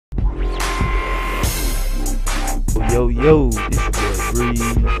Yo, it's your boy Breeze.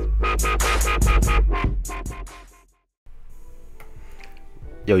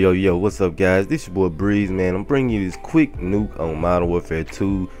 Yo, what's up, guys? This your boy Breeze, man. I'm bringing you this quick nuke on Modern Warfare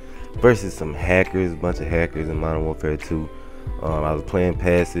 2 versus some hackers, a bunch of hackers in Modern Warfare 2. I was playing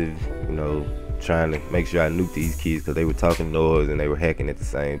passive, trying to make sure I nuked these kids because they were talking noise and they were hacking at the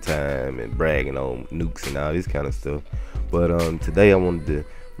same time and bragging on nukes and all this kind of stuff. But today I wanted to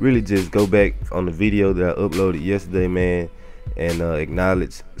really just go back on the video that I uploaded yesterday, man, and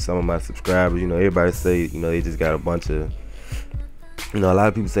acknowledge some of my subscribers. Everybody say, they just got a bunch of, a lot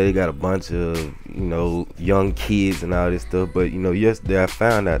of people say they got a bunch of, young kids and all this stuff. But, yesterday I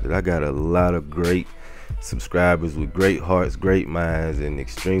found out that I got a lot of great subscribers with great hearts, great minds, and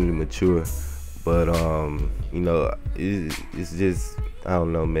extremely mature. But, it's just, I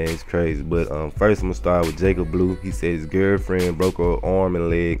don't know, man, it's crazy. But first I'm gonna start with Jacob Blue. He said his girlfriend broke her arm and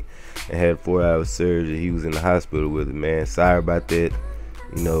leg and had 4-hour surgery. He was in the hospital with it, man. Sorry about that.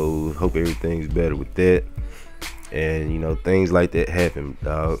 Hope everything's better with that. And things like that happen,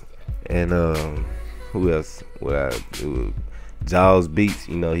 dog. And who else? Jaws Beats.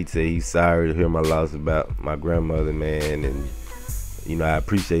 He said he's sorry to hear my loss about my grandmother, man. And I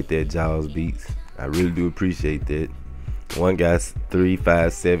appreciate that, Jaws Beats. I really do appreciate that. One guy's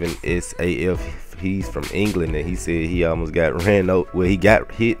 357 SAF. He's from England, and he said he almost got ran over. Well, he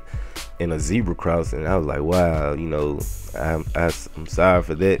got hit in a zebra crossing. I was like, wow, I'm sorry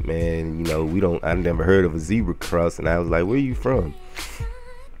for that, man. I never heard of a zebra crossing. I was like, where you from?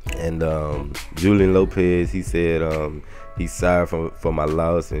 And Julian Lopez, he said he's sorry for my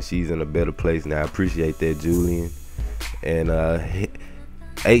loss, and she's in a better place now. I appreciate that, Julian. And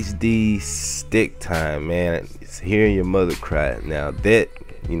HD Stick Time, man. It's hearing your mother cry. Now that,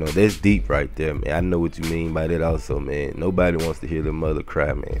 that's deep right there, man. I know what you mean by that also, man. Nobody wants to hear their mother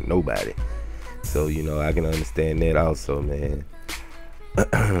cry, man. Nobody. So, I can understand that also, man.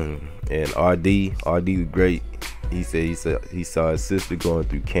 And RD was great. He said he saw his sister going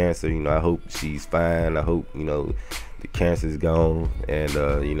through cancer. I hope she's fine. I hope, the cancer's gone. And,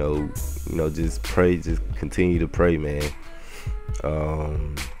 just pray, just continue to pray, man.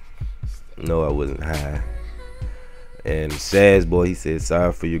 No, I wasn't high. And Shaz boy, he said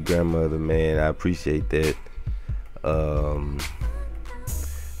sorry for your grandmother, man. I appreciate that.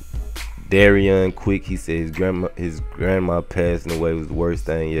 Darian Quick, he said his grandma passing away was the worst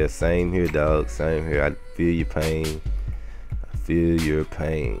thing. Yeah, same here, dog. Same here. I feel your pain. I feel your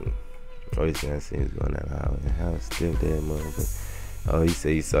pain. Oh, he's saying he's going down the highway. How stepdad, motherfucker. Oh, he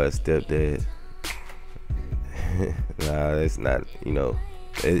said he saw his stepdad. Nah, that's not,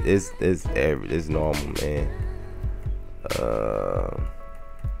 it's average, it's normal, man.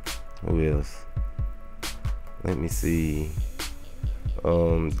 Who else? Let me see.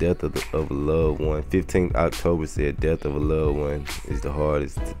 Death of a loved one. 15th October said death of a loved one is the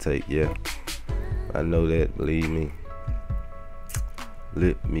hardest to take. Yeah, I know that, believe me.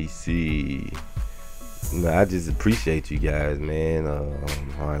 Let me see. I just appreciate you guys, man.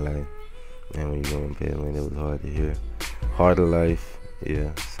 Hard life. Man, when you go in bed, man, it was hard to hear. Heart of Life,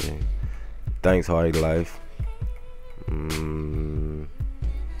 yeah. See. Thanks, Heart of Life.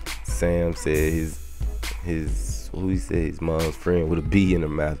 Sam said his mom's friend with a bee in her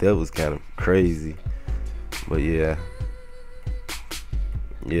mouth. That was kind of crazy, but yeah.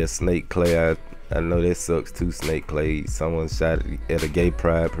 Snake Clay, I know that sucks too. Snake Clay, someone shot at a gay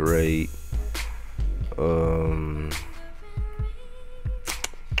pride parade.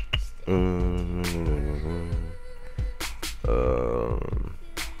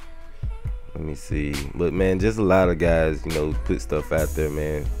 Let me see. But man, just a lot of guys, put stuff out there,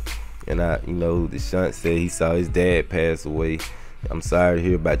 man. And the Shunt said he saw his dad pass away. I'm sorry to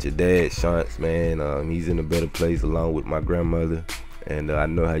hear about your dad, Shunts, man. He's in a better place along with my grandmother. And I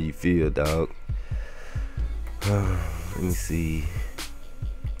know how you feel, dog. Let me see.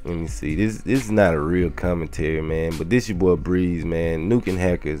 This is not a real commentary, man. But this your boy Breeze, man. Nuking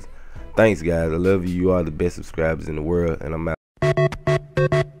hackers. Thanks, guys. I love you. You are the best subscribers in the world. And I'm out.